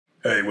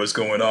Hey, what's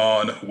going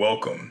on?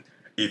 Welcome.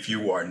 If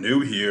you are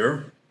new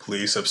here,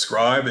 please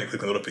subscribe and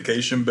click the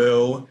notification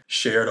bell.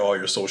 Share to all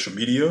your social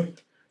media.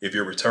 If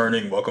you're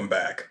returning, welcome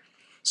back.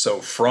 So,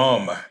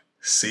 from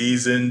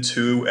season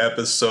 2,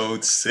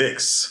 episode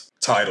 6,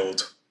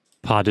 titled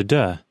Pas de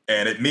deux.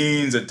 and it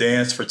means a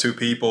dance for two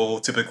people,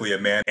 typically a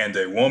man and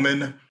a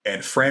woman.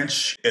 In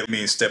French, it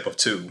means step of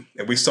two.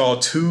 And we saw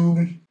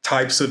two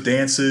types of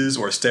dances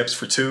or steps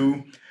for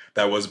two.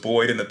 That was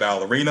Boyd and the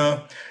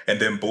ballerina, and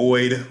then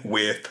Boyd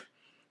with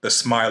the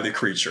Smiley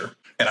Creature.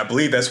 And I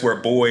believe that's where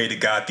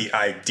Boyd got the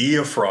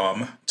idea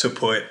from to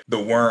put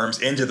the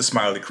worms into the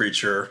Smiley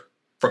Creature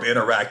from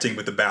interacting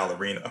with the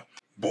ballerina.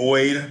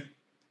 Boyd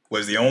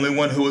was the only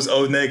one who was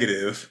O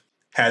negative,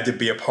 had to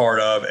be a part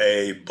of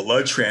a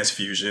blood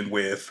transfusion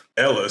with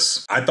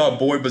Ellis. I thought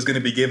Boyd was going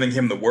to be giving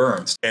him the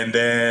worms. And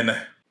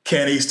then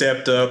Kenny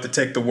stepped up to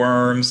take the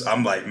worms.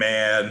 I'm like,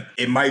 man,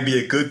 it might be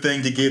a good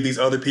thing to give these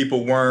other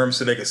people worms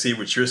so they can see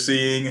what you're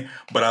seeing.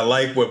 But I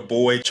like what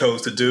Boyd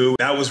chose to do.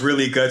 That was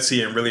really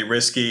gutsy and really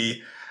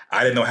risky.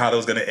 I didn't know how that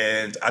was going to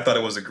end. I thought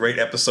it was a great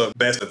episode,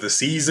 best of the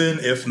season,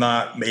 if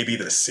not maybe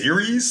the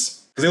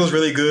series, because it was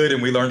really good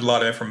and we learned a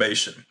lot of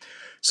information.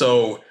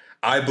 So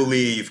I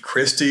believe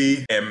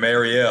Christy and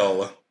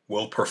Marielle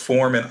will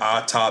perform an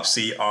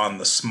autopsy on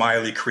the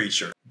Smiley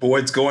Creature.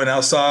 Boyd's going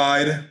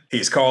outside.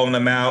 He's calling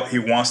them out. He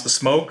wants the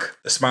smoke.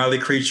 The Smiley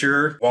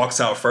Creature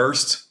walks out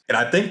first. And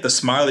I think the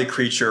Smiley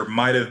Creature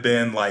might have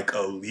been like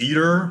a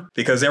leader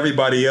because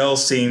everybody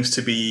else seems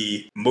to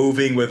be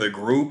moving with a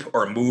group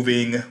or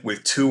moving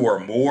with two or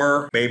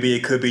more. Maybe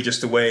it could be just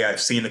the way I've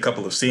seen a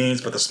couple of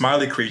scenes, but the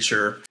Smiley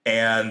Creature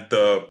and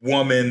the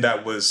woman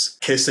that was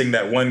kissing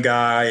that one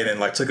guy and then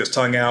like took his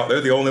tongue out,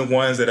 they're the only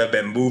ones that have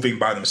been moving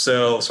by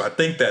themselves. So I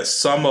think that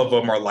some of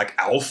them are like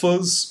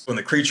alphas. When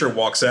the creature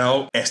walks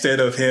out, instead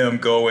of him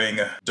going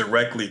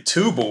directly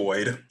to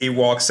Boyd, he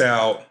walks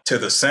out to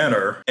the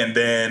center and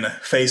then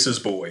faces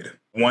Boyd.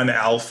 One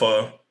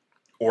alpha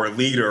or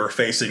leader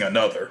facing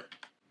another.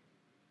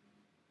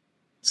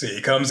 See,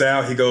 he comes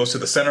out, he goes to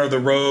the center of the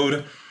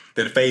road,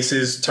 then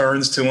faces,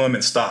 turns to him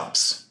and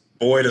stops.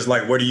 Boyd is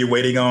like, what are you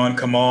waiting on?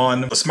 Come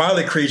on. The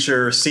Smiley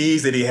Creature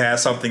sees that he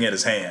has something in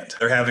his hand.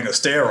 They're having a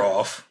stare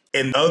off.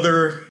 In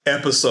other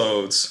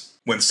episodes,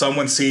 when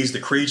someone sees the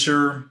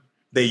creature,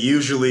 they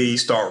usually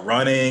start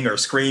running or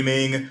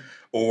screaming,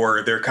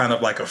 or they're kind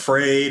of like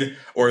afraid,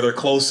 or they're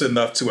close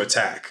enough to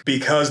attack.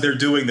 Because they're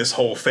doing this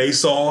whole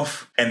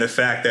face-off, and the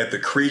fact that the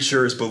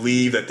creatures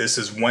believe that this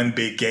is one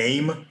big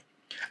game,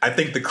 I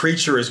think the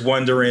creature is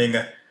wondering,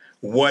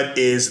 what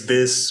is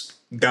this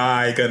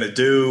guy gonna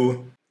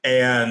do?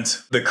 And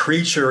the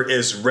creature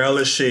is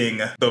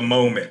relishing the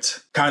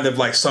moment, kind of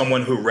like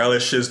someone who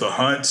relishes the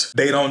hunt.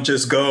 They don't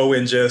just go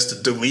and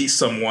just delete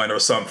someone or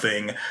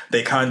something.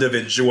 They kind of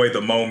enjoy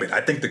the moment.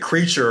 I think the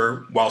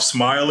creature, while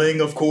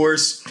smiling, of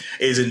course,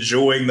 is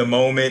enjoying the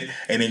moment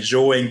and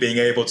enjoying being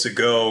able to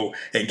go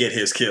and get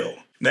his kill.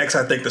 Next,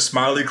 I think the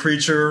Smiley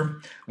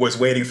Creature was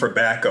waiting for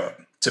backup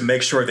to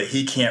make sure that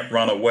he can't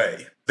run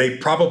away. They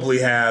probably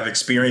have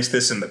experienced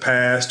this in the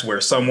past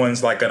where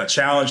someone's like gonna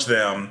challenge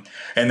them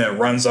and then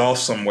runs off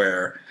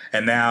somewhere.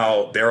 And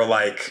now they're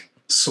like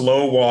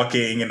slow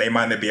walking and they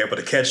might not be able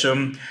to catch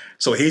him.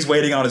 So he's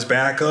waiting on his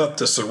backup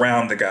to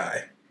surround the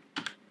guy,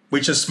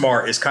 which is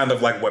smart. It's kind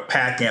of like what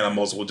pack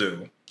animals will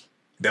do.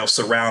 They'll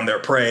surround their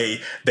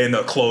prey, then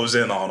they'll close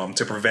in on them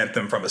to prevent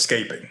them from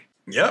escaping.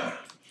 Yep,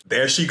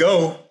 there she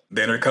go.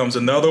 Then there comes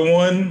another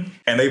one,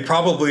 and they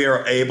probably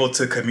are able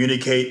to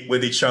communicate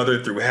with each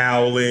other through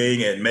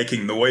howling and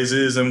making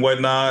noises and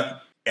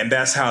whatnot. And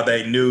that's how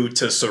they knew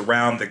to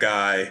surround the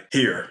guy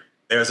here.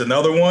 There's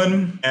another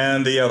one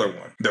and the other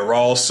one. They're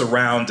all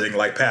surrounding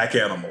like pack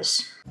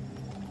animals.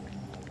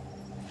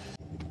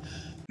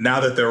 Now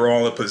that they're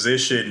all in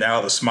position, now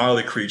the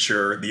Smiley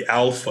Creature, the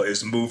alpha,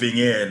 is moving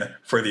in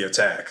for the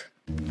attack.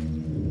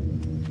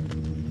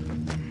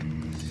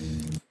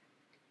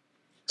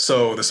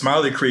 So the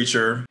Smiley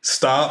Creature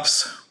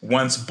stops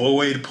once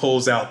Boyd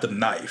pulls out the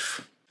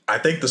knife. I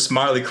think the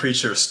Smiley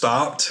Creature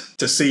stopped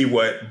to see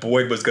what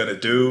Boyd was going to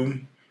do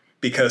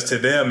because to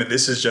them,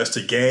 this is just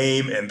a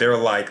game and they're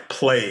like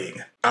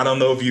playing. I don't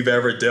know if you've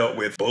ever dealt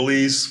with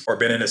bullies or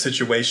been in a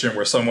situation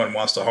where someone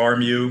wants to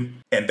harm you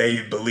and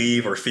they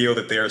believe or feel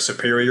that they're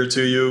superior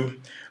to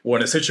you. Well,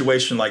 in a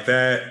situation like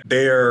that,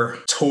 they're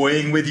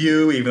toying with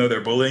you, even though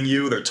they're bullying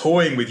you, they're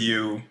toying with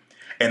you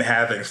and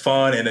having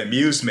fun and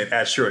amusement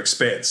at your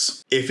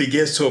expense. If it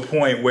gets to a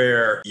point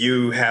where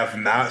you have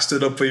not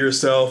stood up for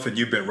yourself and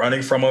you've been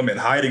running from them and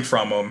hiding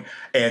from them,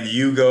 and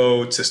you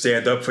go to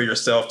stand up for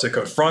yourself to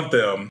confront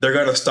them, they're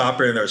gonna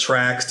stop in their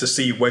tracks to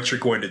see what you're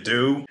going to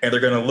do, and they're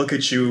gonna look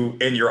at you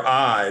in your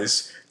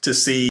eyes to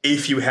see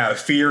if you have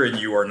fear in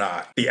you or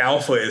not. The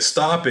alpha is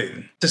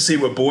stopping to see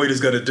what Boyd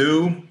is gonna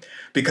do,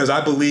 because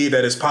I believe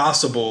that it's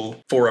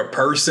possible for a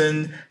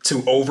person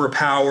to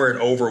overpower and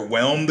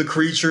overwhelm the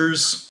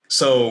creatures.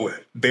 So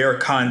they're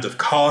kind of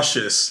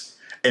cautious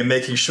in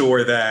making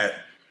sure that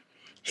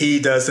he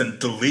doesn't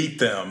delete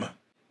them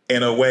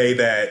in a way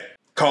that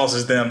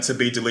causes them to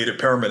be deleted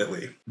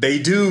permanently. They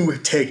do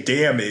take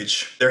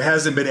damage. There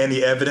hasn't been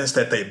any evidence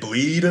that they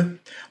bleed,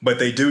 but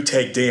they do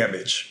take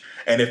damage.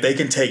 And if they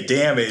can take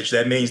damage,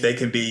 that means they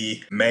can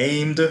be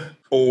maimed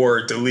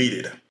or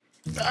deleted.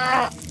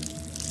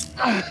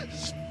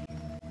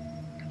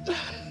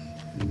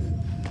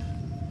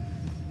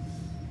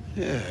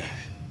 Yeah.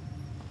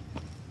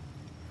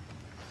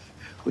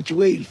 What you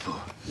waiting for?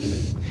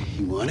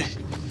 You want it?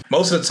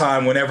 Most of the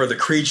time, whenever the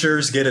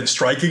creatures get in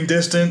striking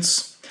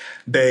distance,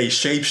 they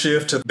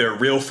shapeshift to their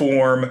real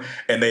form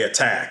and they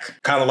attack.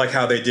 Kind of like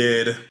how they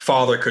did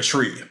Father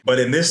Katri. But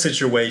in this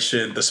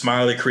situation, the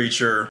Smiley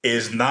Creature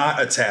is not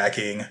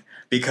attacking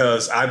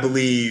because I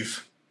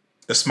believe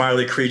the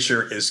Smiley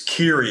Creature is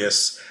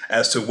curious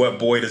as to what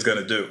Boyd is going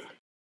to do.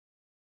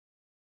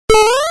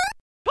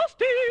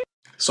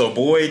 So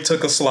Boyd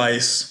took a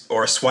slice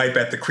or a swipe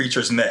at the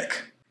creature's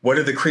neck. What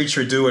did the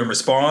creature do in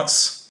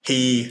response?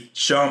 He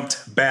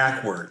jumped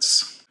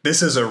backwards.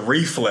 This is a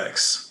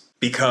reflex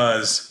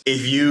because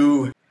if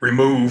you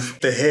remove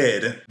the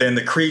head, then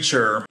the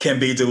creature can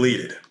be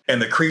deleted.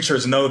 And the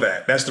creatures know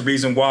that. That's the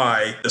reason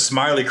why the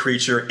Smiley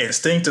Creature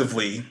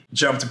instinctively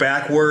jumped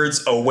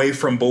backwards away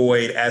from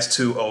Boyd as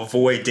to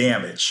avoid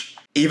damage.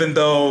 Even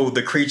though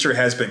the creature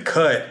has been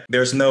cut,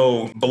 there's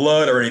no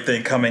blood or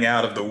anything coming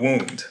out of the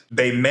wound.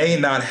 They may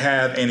not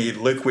have any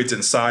liquids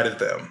inside of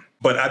them.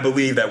 But I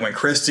believe that when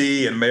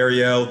Christy and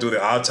Marielle do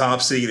the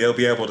autopsy, they'll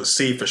be able to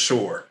see for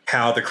sure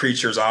how the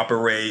creatures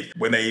operate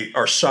when they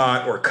are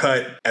shot or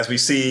cut. As we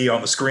see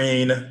on the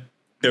screen,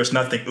 there's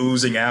nothing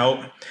oozing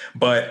out,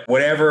 but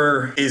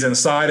whatever is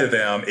inside of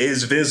them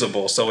is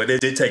visible, so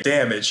it did take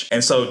damage.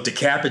 And so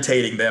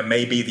decapitating them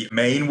may be the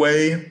main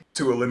way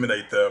to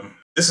eliminate them.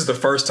 This is the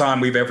first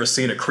time we've ever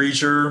seen a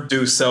creature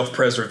do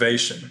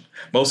self-preservation.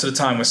 Most of the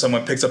time when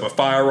someone picks up a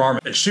firearm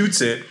and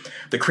shoots it,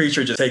 the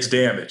creature just takes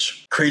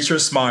damage.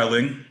 Creature's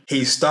smiling.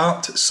 He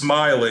stopped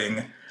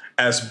smiling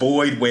as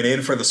Boyd went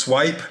in for the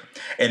swipe.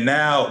 And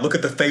now look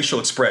at the facial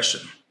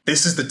expression.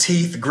 This is the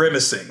teeth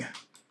grimacing.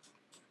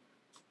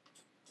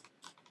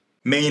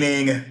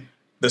 Meaning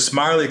the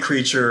Smiley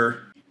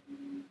Creature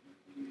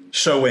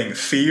showing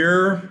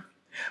fear,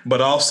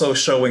 but also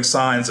showing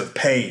signs of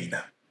pain.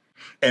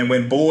 And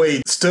when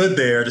Boyd stood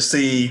there to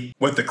see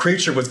what the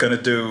creature was going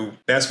to do,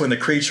 that's when the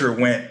creature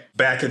went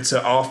back into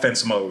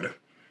offense mode.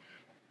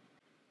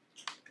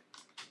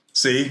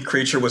 See,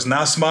 creature was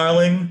not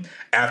smiling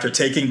after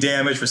taking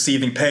damage,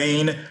 receiving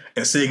pain,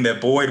 and seeing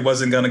that Boyd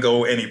wasn't going to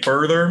go any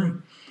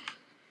further.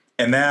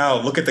 And now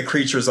look at the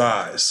creature's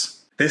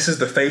eyes. This is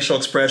the facial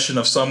expression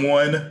of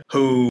someone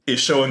who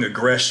is showing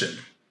aggression.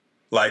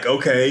 Like,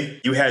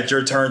 okay, you had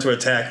your turn to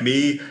attack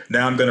me.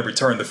 Now I'm going to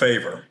return the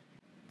favor.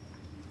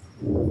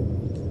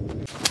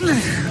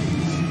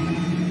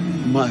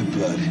 My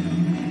blood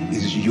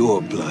is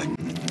your blood.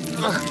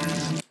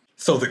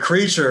 So the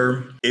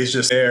creature is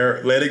just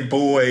there letting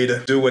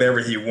Boyd do whatever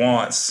he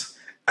wants.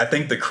 I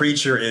think the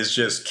creature is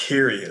just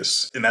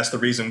curious. And that's the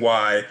reason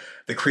why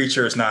the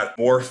creature is not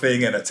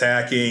morphing and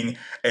attacking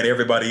and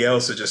everybody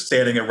else is just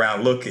standing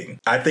around looking.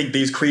 I think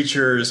these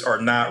creatures are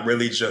not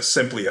really just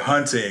simply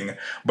hunting,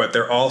 but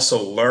they're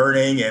also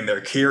learning and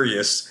they're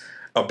curious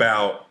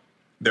about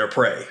their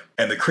prey.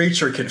 And the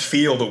creature can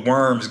feel the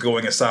worms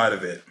going inside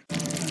of it.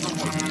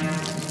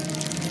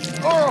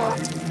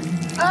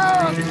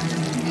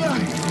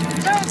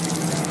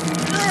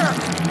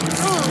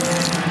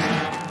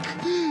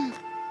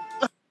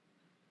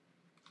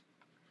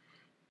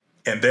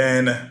 And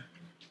then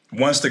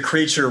once the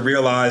creature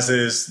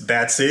realizes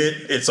that's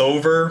it, it's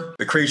over,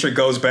 the creature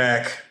goes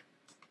back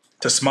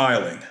to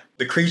smiling.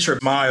 The creature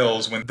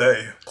smiles when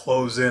they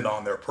close in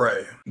on their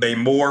prey. They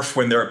morph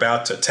when they're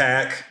about to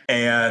attack,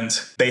 and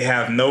they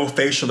have no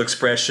facial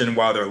expression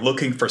while they're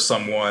looking for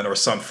someone or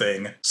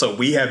something. So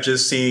we have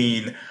just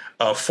seen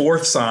a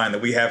fourth sign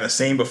that we haven't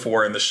seen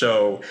before in the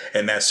show,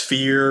 and that's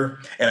fear,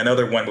 and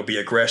another one would be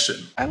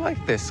aggression. I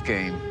like this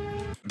game.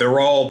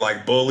 They're all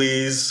like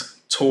bullies,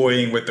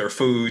 toying with their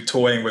food,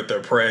 toying with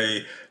their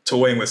prey,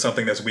 toying with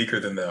something that's weaker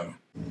than them.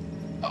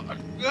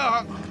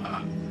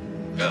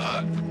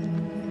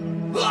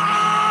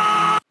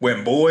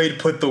 When Boyd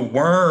put the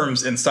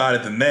worms inside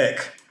of the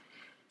neck,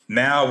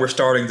 now we're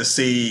starting to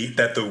see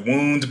that the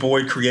wound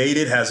Boyd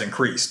created has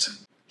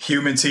increased.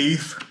 Human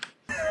teeth.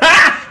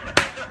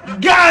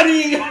 Got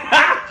him!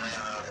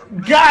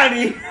 Got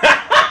him!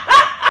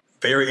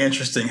 Very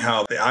interesting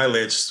how the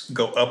eyelids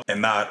go up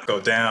and not go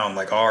down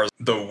like ours.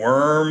 The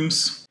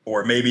worms,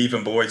 or maybe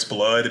even Boyd's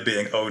blood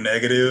being O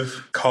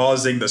negative,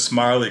 causing the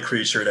Smiley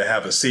Creature to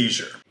have a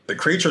seizure. The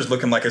creature's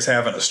looking like it's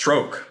having a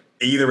stroke.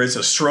 Either it's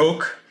a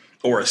stroke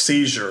or a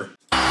seizure.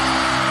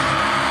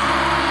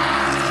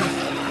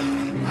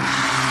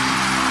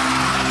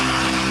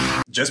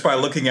 Just by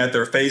looking at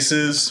their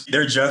faces,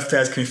 they're just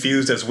as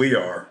confused as we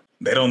are.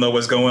 They don't know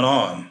what's going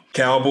on.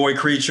 Cowboy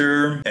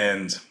Creature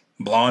and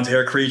blonde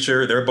hair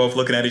creature, they're both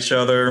looking at each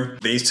other.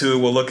 These two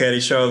will look at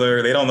each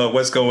other. They don't know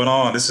what's going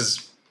on. This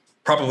has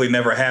probably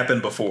never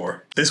happened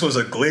before. This was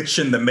a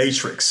glitch in the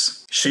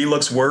Matrix. She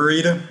looks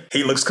worried.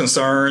 He looks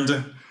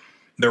concerned.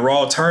 They're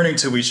all turning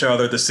to each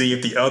other to see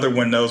if the other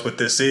one knows what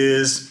this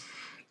is.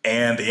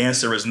 And the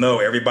answer is no.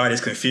 Everybody's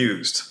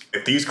confused.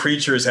 If these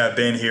creatures have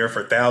been here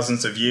for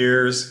thousands of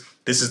years,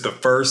 this is the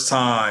first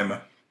time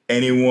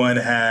anyone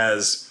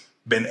has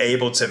been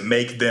able to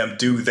make them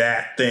do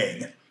that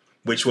thing,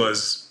 which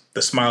was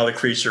the Smiley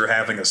Creature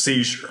having a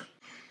seizure.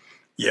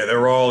 Yeah,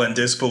 they're all in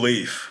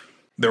disbelief.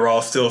 They're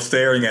all still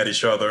staring at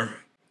each other.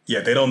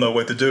 Yeah, they don't know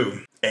what to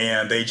do.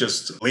 And they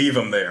just leave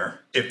them there.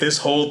 If this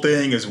whole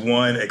thing is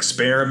one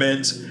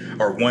experiment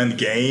or one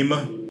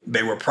game,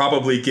 they were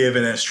probably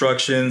given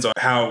instructions on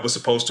how it was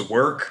supposed to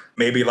work.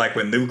 Maybe like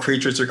when new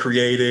creatures are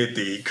created,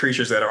 the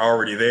creatures that are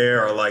already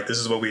there are like, this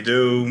is what we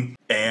do.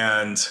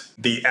 And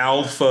the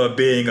alpha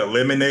being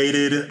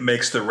eliminated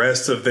makes the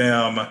rest of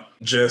them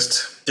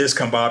just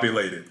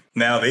discombobulated.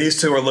 Now these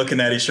two are looking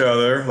at each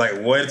other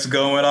like, what's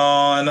going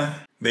on?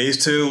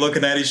 These two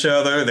looking at each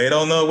other, they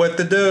don't know what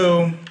to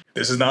do.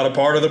 This is not a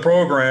part of the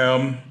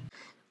program.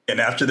 And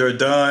after they're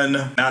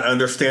done, not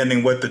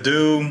understanding what to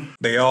do,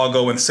 they all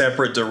go in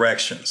separate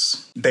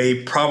directions.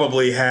 They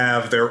probably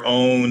have their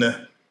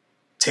own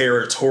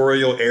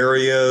territorial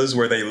areas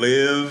where they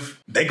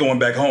live. They going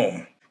back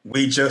home.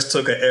 We just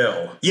took a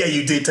L. Yeah,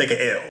 you did take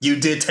a L. You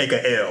did take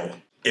a L.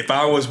 If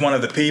I was one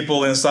of the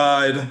people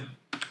inside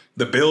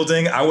the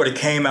building, I would have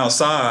came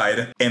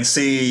outside and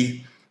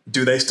see,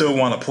 do they still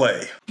want to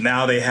play?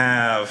 Now they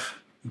have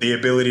the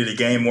ability to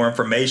gain more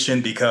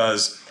information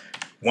because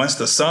once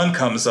the sun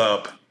comes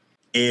up,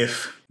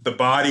 if the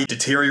body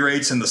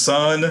deteriorates in the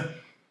sun,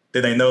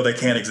 then they know they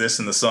can't exist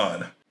in the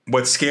sun.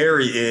 What's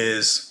scary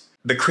is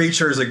the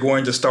creatures are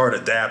going to start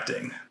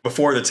adapting.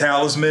 Before the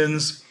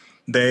talismans,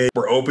 they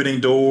were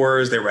opening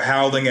doors, they were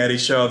howling at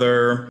each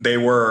other, they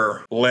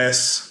were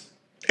less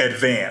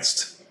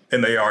advanced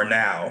than they are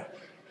now.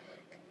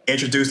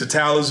 Introduce the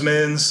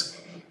talismans,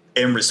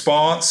 in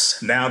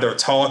response, now they're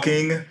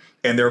talking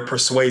and they're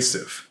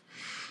persuasive.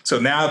 So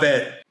now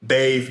that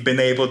they've been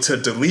able to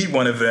delete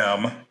one of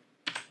them,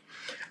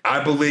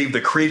 I believe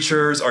the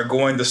creatures are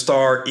going to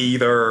start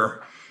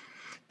either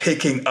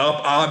picking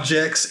up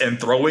objects and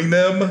throwing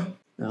them,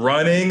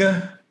 running,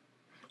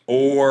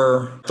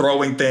 or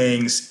throwing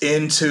things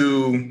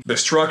into the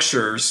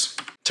structures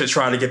to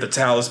try to get the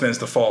talismans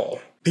to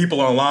fall.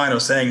 People online are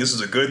saying this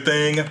is a good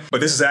thing,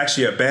 but this is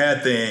actually a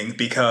bad thing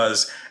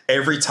because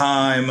every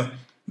time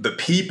the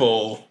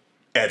people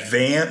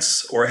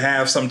advance or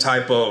have some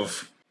type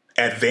of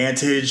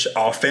advantage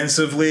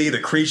offensively, the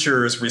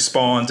creatures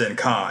respond in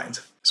kind.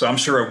 So I'm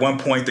sure at one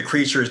point the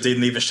creatures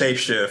didn't even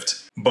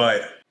shapeshift,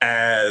 but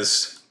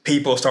as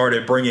people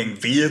started bringing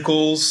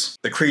vehicles,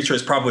 the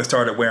creatures probably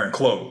started wearing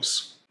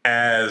clothes.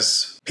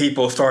 As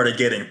people started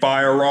getting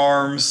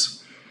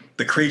firearms,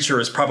 the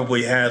creatures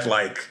probably had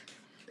like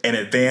an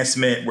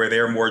advancement where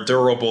they're more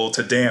durable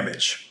to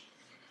damage.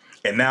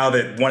 And now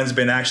that one has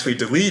been actually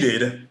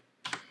deleted,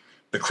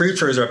 the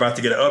creatures are about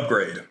to get an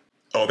upgrade.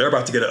 Oh, they're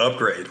about to get an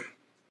upgrade.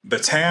 The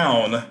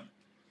town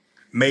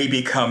may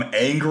become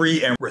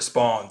angry and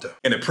respond.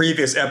 In a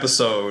previous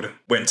episode,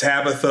 when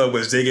Tabitha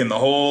was digging the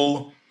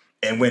hole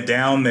and went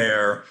down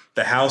there,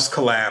 the house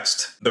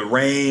collapsed. The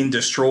rain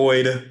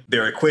destroyed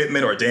their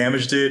equipment or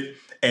damaged it,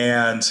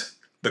 and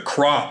the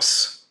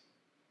crops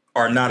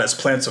are not as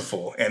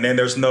plentiful. And then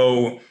there's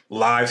no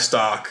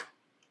livestock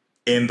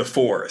in the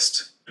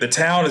forest. The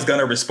town is going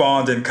to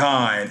respond in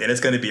kind, and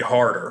it's going to be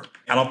harder.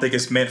 I don't think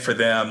it's meant for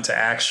them to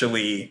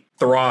actually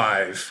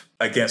thrive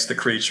against the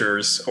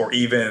creatures or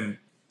even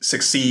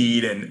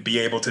succeed and be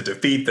able to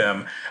defeat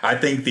them. I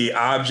think the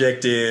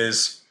object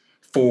is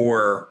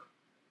for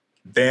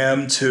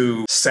them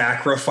to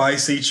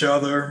sacrifice each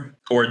other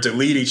or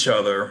delete each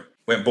other.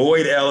 When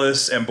Boyd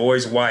Ellis and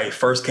Boyd's wife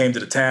first came to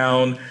the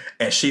town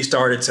and she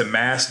started to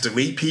mass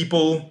delete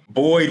people,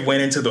 Boyd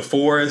went into the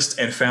forest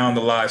and found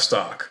the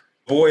livestock.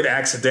 Boyd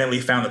accidentally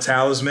found the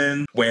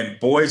talisman. When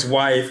Boyd's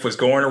wife was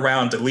going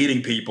around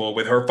deleting people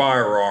with her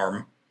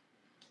firearm,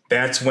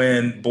 that's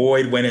when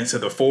Boyd went into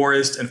the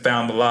forest and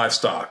found the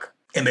livestock.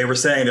 And they were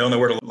saying they don't know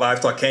where the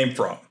livestock came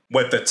from.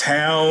 What the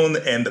town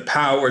and the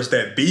powers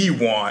that be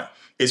want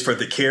is for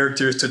the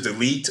characters to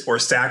delete or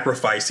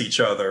sacrifice each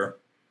other.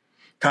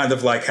 Kind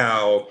of like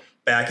how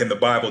back in the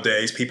Bible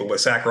days, people would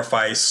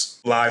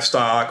sacrifice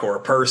livestock or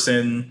a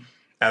person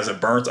as a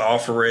burnt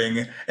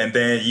offering, and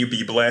then you'd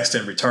be blessed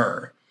in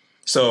return.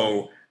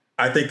 So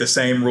I think the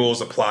same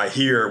rules apply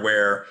here,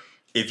 where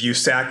if you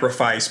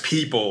sacrifice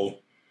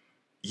people,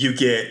 you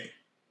get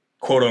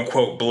quote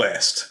unquote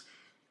blessed.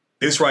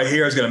 This right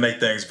here is going to make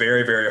things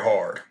very, very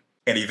hard.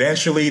 And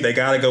eventually they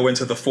got to go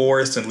into the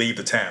forest and leave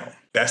the town.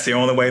 That's the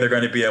only way they're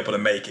going to be able to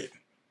make it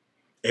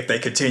if they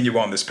continue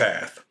on this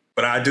path.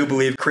 But I do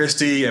believe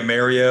Christy and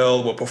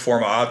Marielle will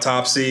perform an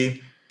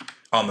autopsy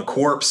on the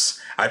corpse.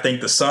 I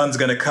think the sun's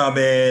going to come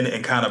in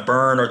and kind of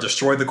burn or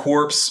destroy the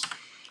corpse.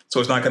 So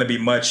it's not going to be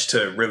much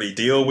to really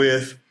deal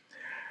with.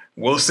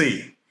 We'll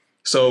see.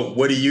 So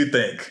what do you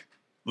think?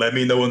 Let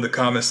me know in the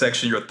comment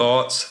section your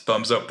thoughts.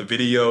 Thumbs up the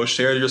video,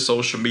 share your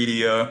social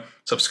media,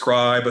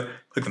 subscribe,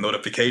 click the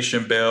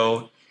notification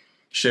bell,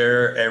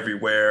 share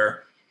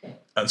everywhere.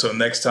 Until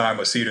next time,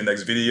 I'll see you in the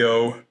next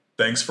video.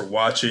 Thanks for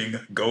watching.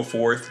 Go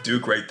forth, do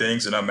great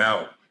things, and I'm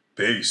out.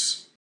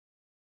 Peace.